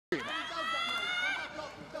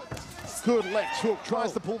Good left hook,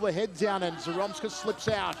 tries to pull the head down, and Zaromskis slips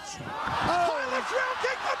out. High left round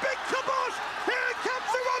kick, the big kibosh! Here comes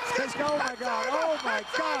Zaromskis! Oh my God, oh my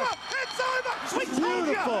God! It's over! We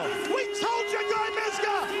told you, Guy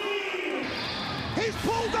Mezger! He's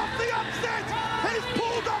pulled off the upset! He's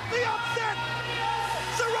pulled off the upset!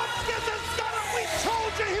 Zaromskis has done it! We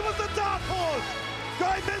told you he was the dark horse!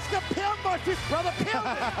 Guy Mezger, pound my fist, brother,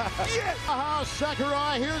 pound it! Yes!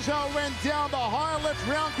 Sakurai, here's how it went down. The high left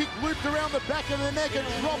round kick looped around the back of the neck and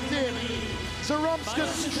dropped in.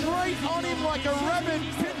 Zaromskis straight on him like a rabid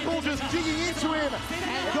pit bull, just digging into him.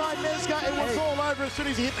 And Guy Mezger, it was all over as soon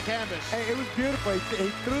as he hit the canvas. Hey, it was beautiful. He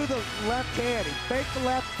threw the left hand. He faked the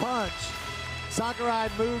left punch. Sakurai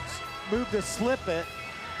moved to slip it,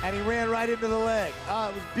 and he ran right into the leg. Oh,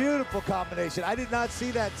 it was a beautiful combination. I did not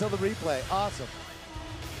see that until the replay. Awesome.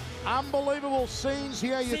 Unbelievable scenes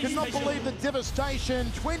here. You cannot believe the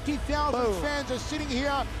devastation. 20,000 fans are sitting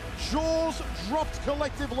here, jaws dropped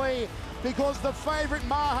collectively, because the favorite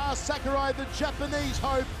Maha Sakurai, the Japanese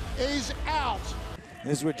hope, is out.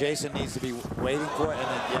 This is where Jason needs to be waiting for it, and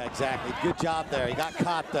then, yeah, exactly. Good job there. He got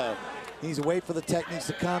caught, though. He needs to wait for the techniques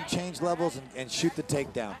to come, change levels, and shoot the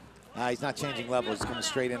takedown. He's not changing levels. He's coming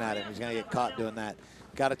straight in at him. He's going to get caught doing that.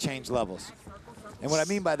 Got to change levels. And what I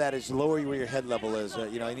mean by that is lower where your head level is.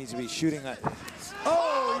 You know, he needs to be shooting at...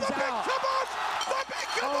 Oh, he's the out. Big kibosh! The big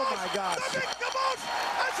kibosh! Oh, my gosh. The big kibosh!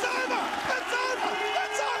 It's over! It's over!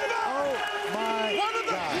 It's over! Oh, my One of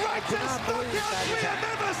the greatest knockouts we have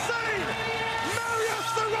ever seen!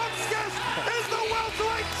 Marius Zaromskis is the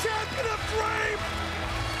welterweight champion of Dream!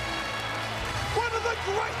 One of the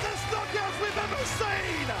greatest knockouts we've ever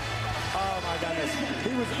seen! Oh my goodness.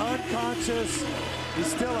 He was unconscious. He's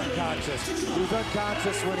still unconscious. He was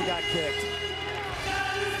unconscious when he got kicked.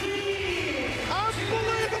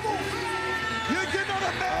 Unbelievable! You cannot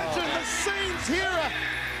imagine the scenes here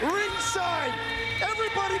ringside.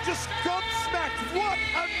 Everybody just gobsmacked. What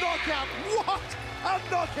a knockout! What a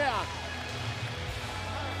knockout!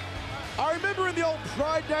 I remember in the old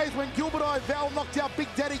Pride days when Gilbert Val knocked out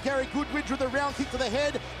Big Daddy Gary Goodridge with a round kick to the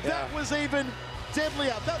head. That was even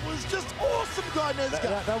deadlier. That was just awesome, Guy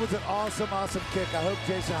Mezger. That was an awesome kick. I hope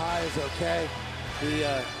Jason High is okay. He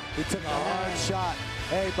took a hard shot.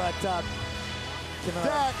 Hey, but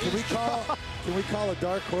can we call a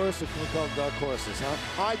dark horse, or can we call them dark horses, huh?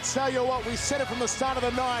 I tell you what, we said it from the start of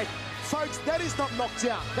the night. Folks, that is not knocked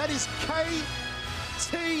out. That is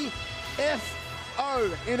KTFO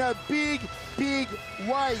in a big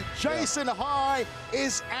way. Jason High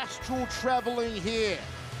is astral traveling here.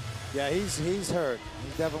 Yeah, he's hurt.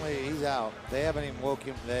 He's out. They haven't even woke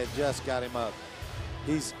him. They just got him up.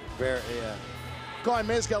 He's very, Guy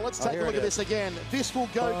Mezger, let's take a look at this again. This will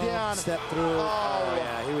go down. Step through. Oh,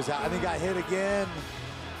 yeah, he was out. And he got hit again.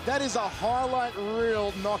 That is a highlight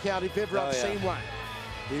reel knockout if ever I've seen one.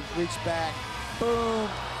 He reached back, boom,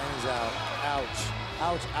 and he's out.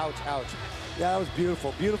 Ouch, ouch, ouch. Yeah, that was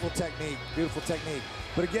beautiful. Beautiful technique.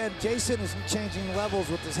 But again, Jason isn't changing levels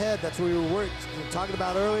with his head. That's what we were talking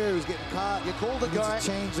about earlier. He was getting caught. You called the guy. To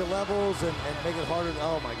change the levels and make it harder.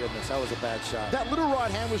 Oh my goodness, that was a bad shot. That little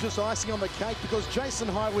right hand was just icing on the cake because Jason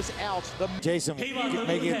High was out. Jason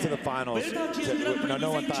making it to the finals.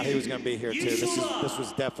 No one thought he was going to be here too. This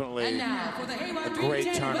was definitely a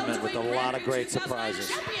great tournament with a lot of great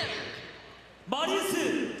surprises.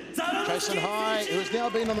 Jason High, who has now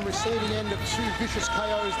been on the receiving end of 2 vicious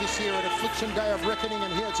KOs this year at Affliction Day of Reckoning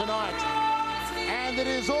and here tonight. And it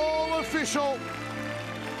is all official.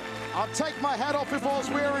 I'll take my hat off if I was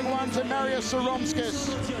wearing one to Marius Zaromskis.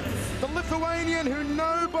 The Lithuanian who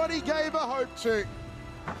nobody gave a hope to.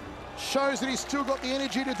 Shows that he's still got the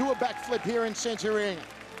energy to do a backflip here in center ring.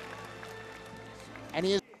 And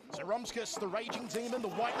he is Zaromskis, the raging demon, the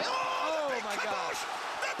white... Oh my God!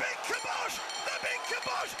 The big kibosh! The big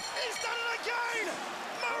kibosh! He's done it again!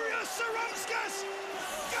 Marius Zaromskis!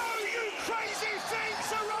 Go, you crazy thing,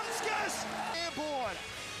 Zaromskis! Airborne.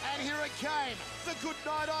 And here it came. The good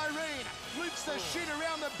night Irene. Loops the shit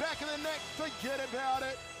around the back of the neck. Forget about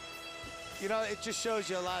it. You know, it just shows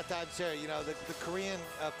you a lot of times here, you know, the Korean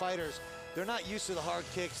fighters, they're not used to the hard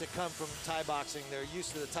kicks that come from Thai boxing. They're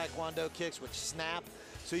used to the Taekwondo kicks, which snap,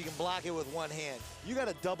 so you can block it with one hand. You got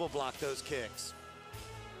to double block those kicks.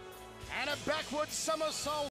 And a backward somersault.